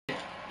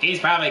He's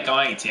probably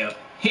going to.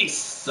 He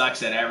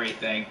sucks at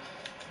everything.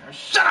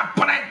 Shut up,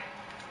 Puddin'!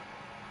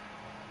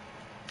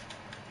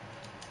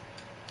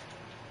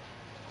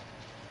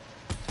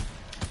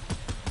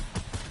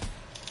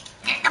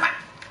 Come on!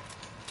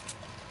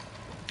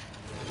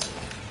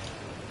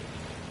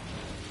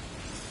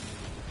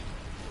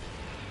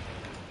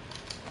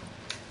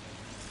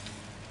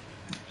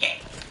 Yeah.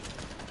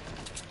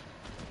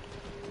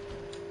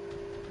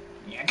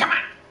 Yeah, come on!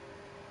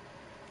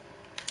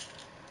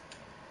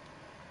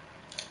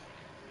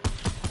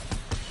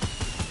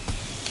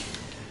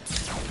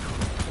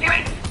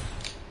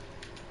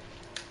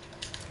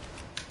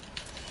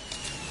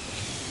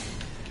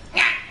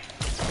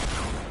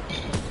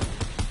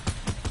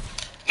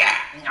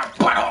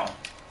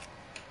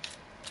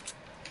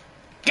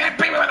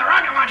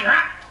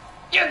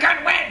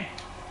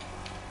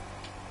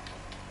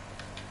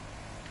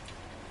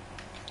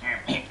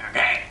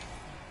 Okay.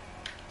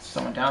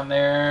 Someone down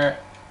there.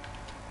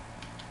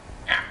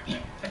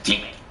 The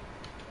teammate.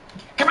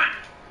 Come on.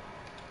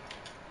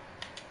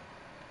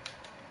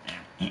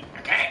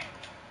 Okay.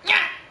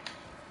 Yeah.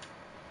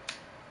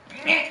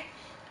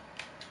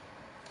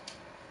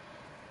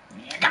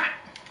 Come on.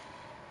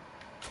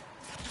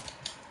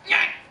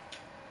 Yeah.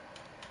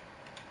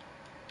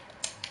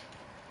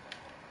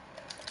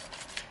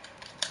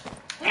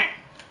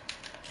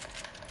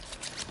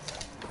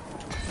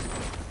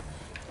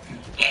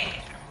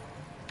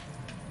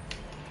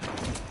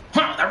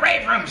 Oh, the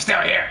rave room's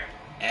still here.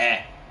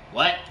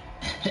 What?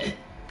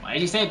 Why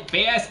did you say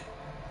BS?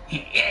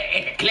 In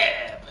the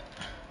club.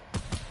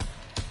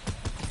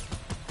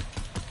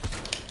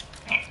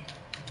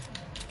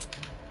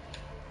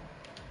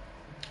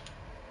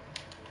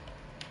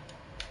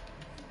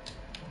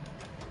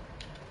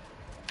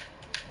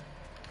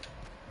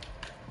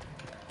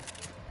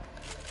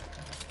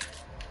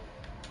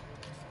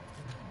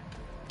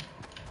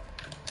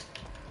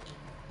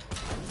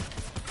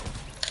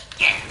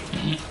 Yeah!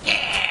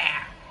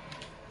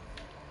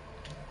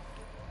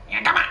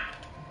 Yeah, come on!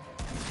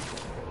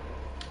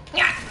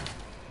 Yeah!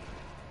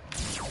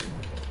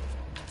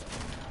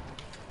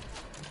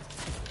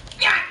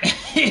 Yeah!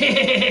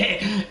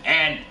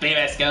 And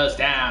Beavis goes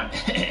down.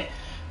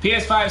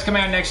 PS5 is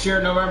coming out next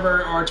year,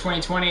 November or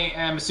 2020.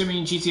 I'm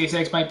assuming GTA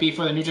 6 might be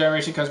for the new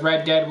generation because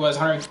Red Dead was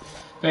 100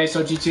 base,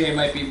 so GTA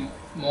might be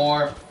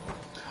more.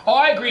 Oh,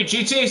 I agree.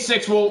 GTA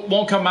 6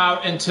 won't come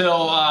out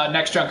until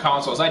next-gen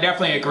consoles. I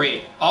definitely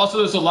agree. Also,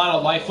 there's a lot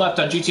of life left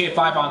on GTA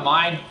 5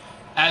 Online,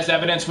 as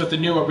evidenced with the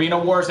new Arena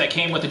Wars that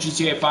came with the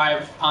GTA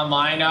 5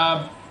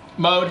 Online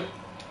mode.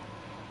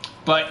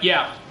 But,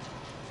 yeah.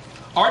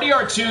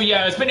 RDR2,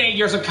 yeah, it's been 8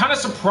 years. I'm kind of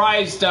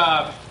surprised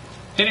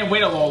they didn't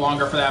wait a little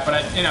longer for that,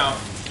 but, you know,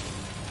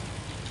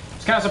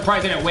 it's kind of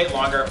surprised they didn't wait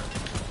longer.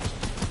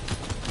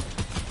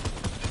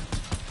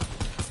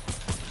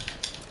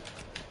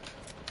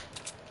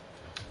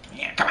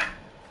 Yeah, come on.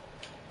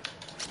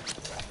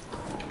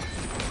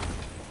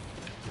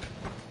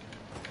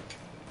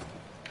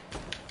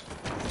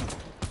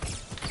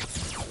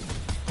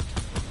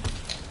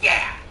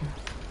 Yeah.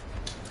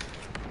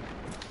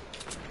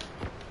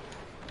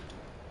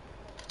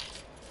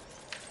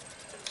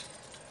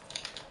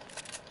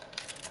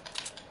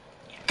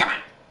 Come on.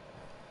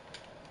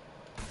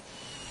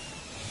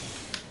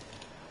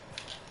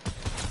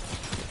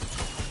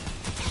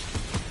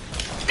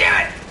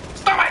 Damn it!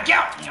 Stop my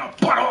kill! You know,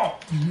 butthole!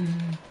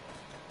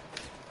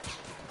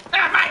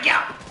 Ah, my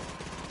kill!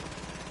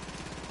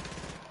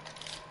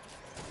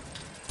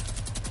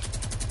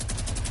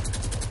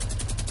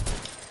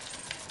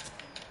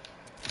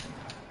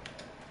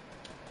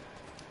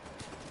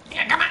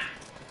 Yeah, come on!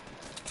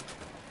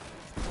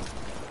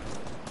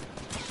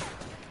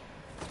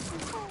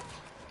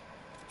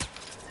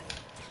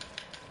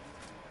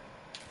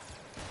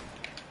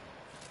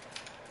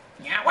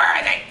 Yeah, where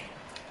are they?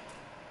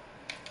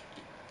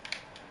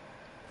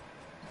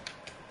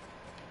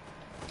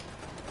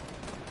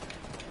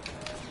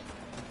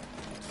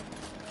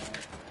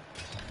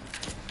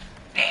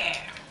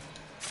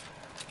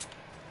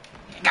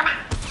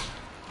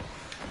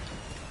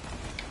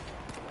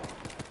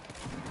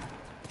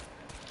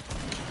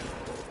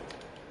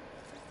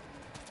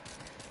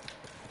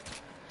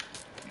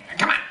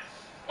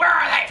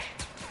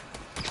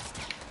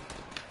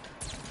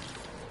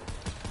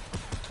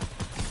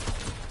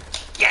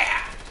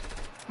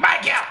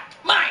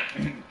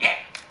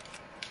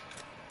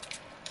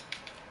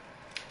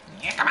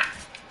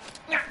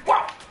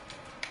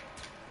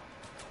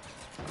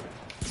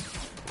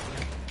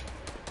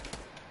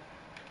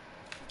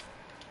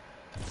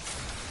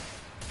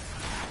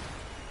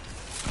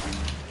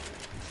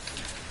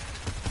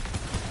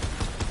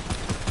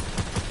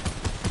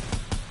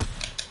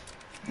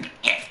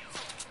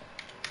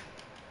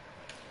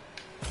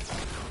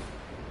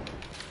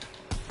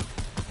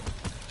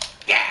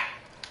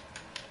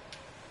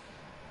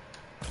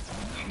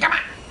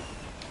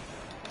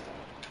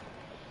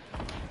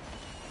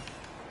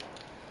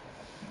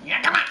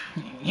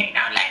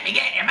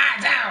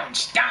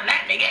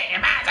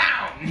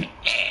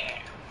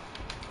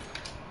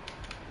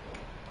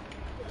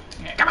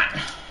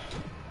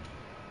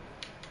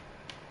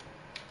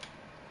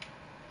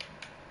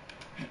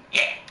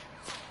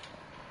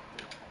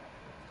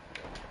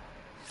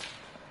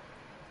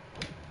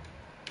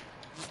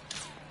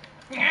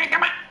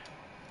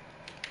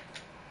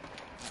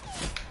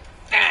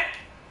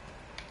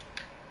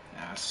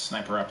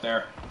 Sniper up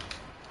there.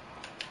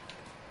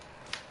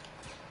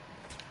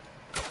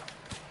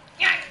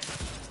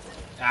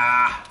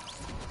 Ah.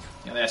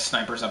 Yeah, they have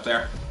snipers up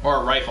there. Or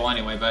a rifle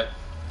anyway, but...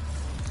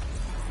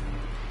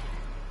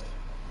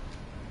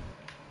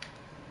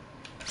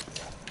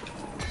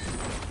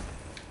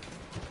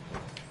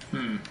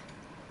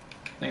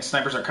 I think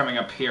snipers are coming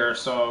up here,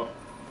 so...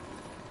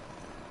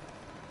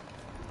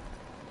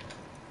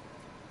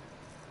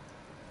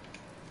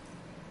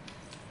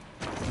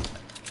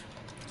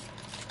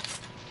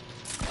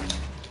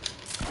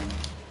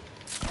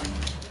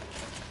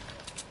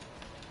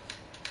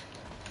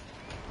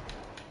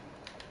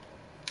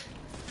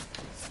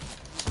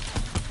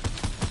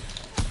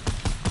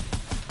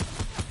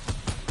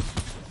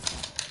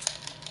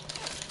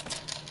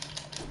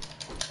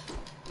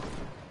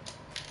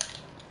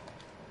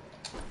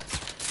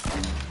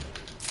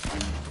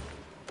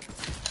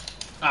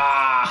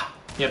 Ah!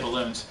 He had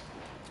balloons.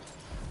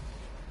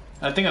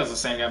 I think it was the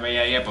same guy, but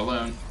yeah, he had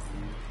balloon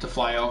to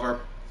fly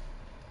over.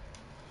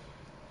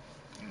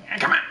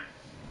 Come on!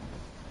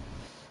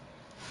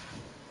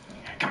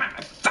 Come on!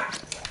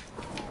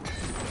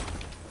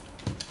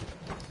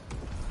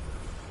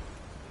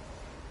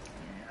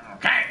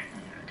 Okay,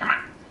 come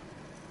on.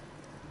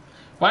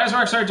 Why does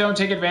Rockstar don't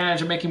take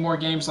advantage of making more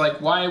games? Like,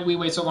 why we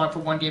wait so long for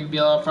one game to be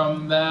allowed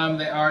from them?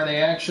 Are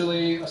they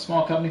actually a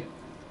small company?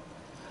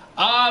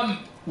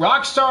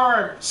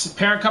 Rockstar's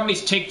parent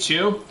company's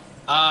Take-Two.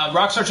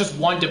 Rockstar's just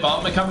one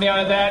development company out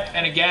of that,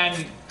 and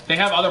again, they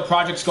have other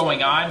projects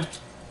going on.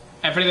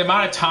 And for the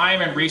amount of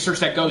time and research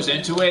that goes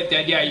into it,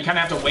 that yeah, you kind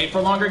of have to wait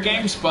for longer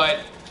games. But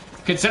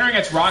considering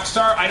it's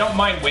Rockstar, I don't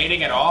mind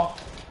waiting at all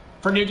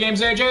for new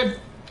games, AJ.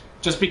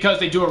 Just because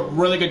they do a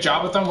really good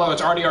job with them, whether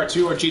it's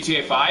RDR2 or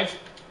GTA 5.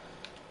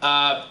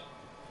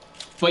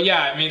 But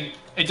yeah, I mean,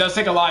 it does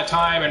take a lot of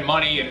time and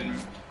money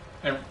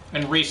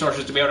and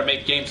resources to be able to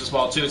make games as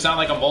well too. It's not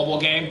like a mobile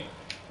game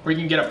where you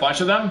can get a bunch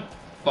of them,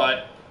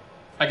 but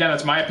again,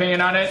 that's my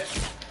opinion on it.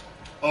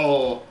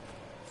 Oh, I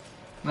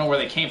don't know where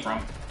they came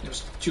from. It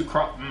was too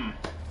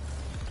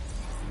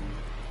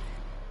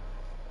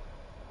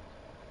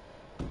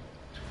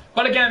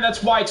But again,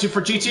 that's why too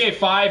for GTA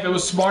 5, it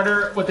was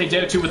smarter what they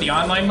did too with the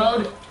online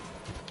mode.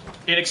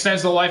 It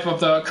extends the life of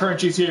the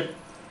current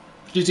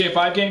GTA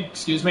 5 game.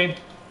 Excuse me.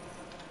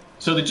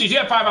 So the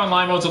GTA 5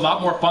 online mode's a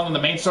lot more fun than the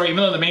main story. Even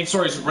though the main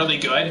story is really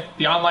good,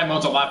 the online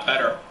mode's a lot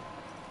better.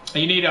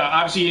 And you need,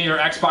 obviously, you need your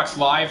Xbox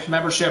Live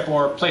membership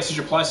or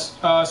PlayStation Plus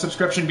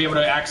subscription to be able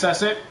to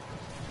access it.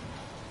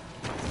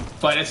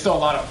 But it's still a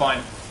lot of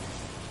fun.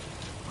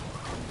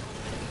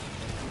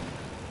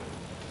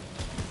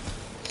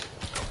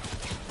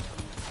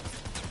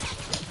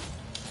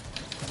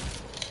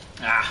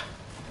 Ah.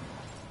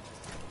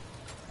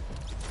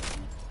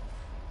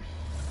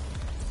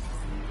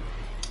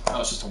 That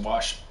was just a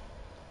wash.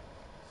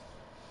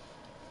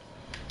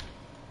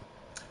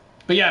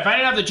 But yeah, if I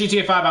didn't have the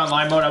GTA 5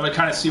 online mode, I would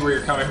kind of see where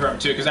you're coming from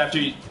too. Because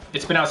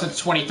it's been out since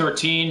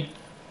 2013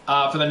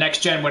 for the next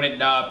gen when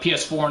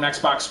PS4 and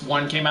Xbox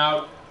One came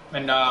out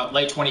in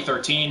late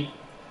 2013.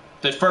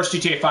 The first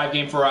GTA 5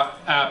 game for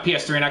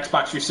PS3 and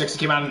Xbox 360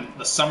 came out in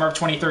the summer of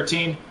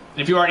 2013. And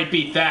if you already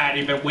beat that,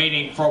 you've been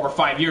waiting for over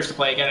 5 years to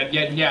play again.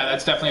 And yeah,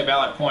 that's definitely a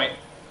valid point.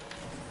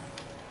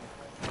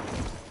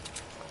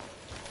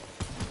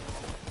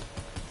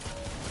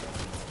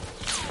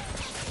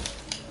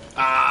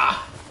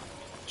 Ah.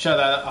 Show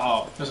that.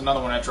 Oh, there's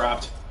another one I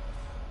dropped.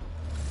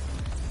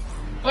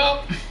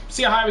 Well,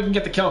 see how high we can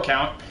get the kill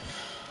count.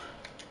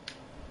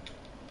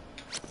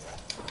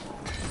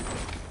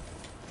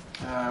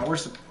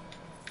 Where's the...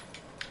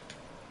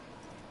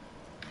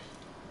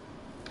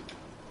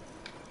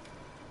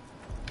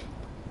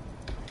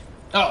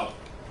 Oh,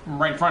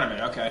 I'm right in front of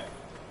me. Okay.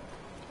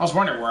 I was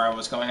wondering where I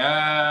was going.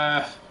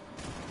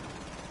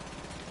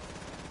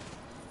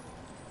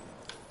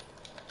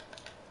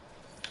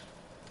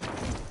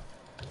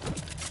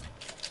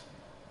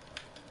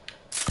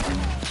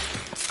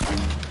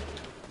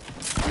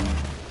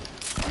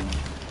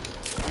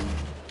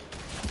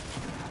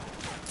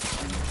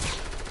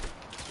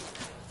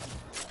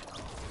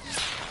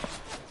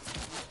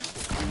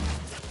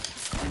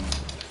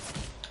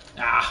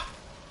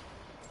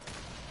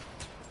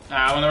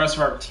 When the rest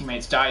of our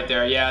teammates died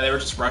there, yeah, they were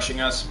just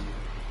rushing us.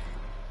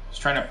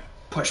 Just trying to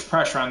push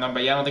pressure on them,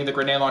 but yeah, I don't think the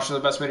grenade launcher is the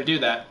best way to do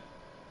that.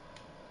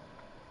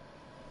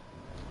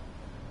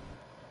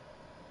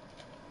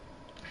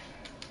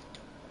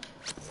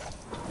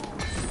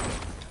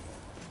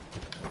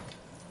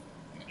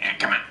 Yeah,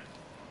 come on.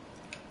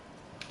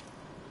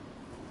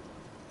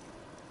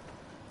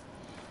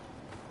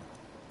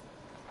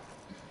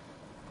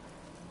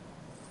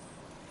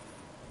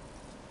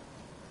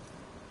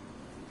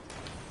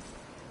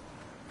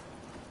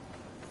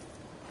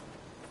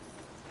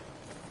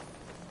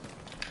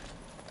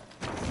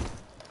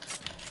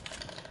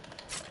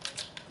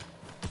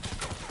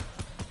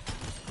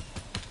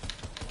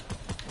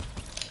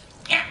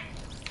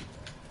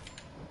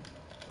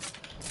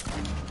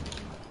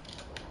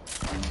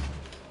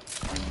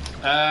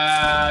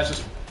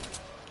 Just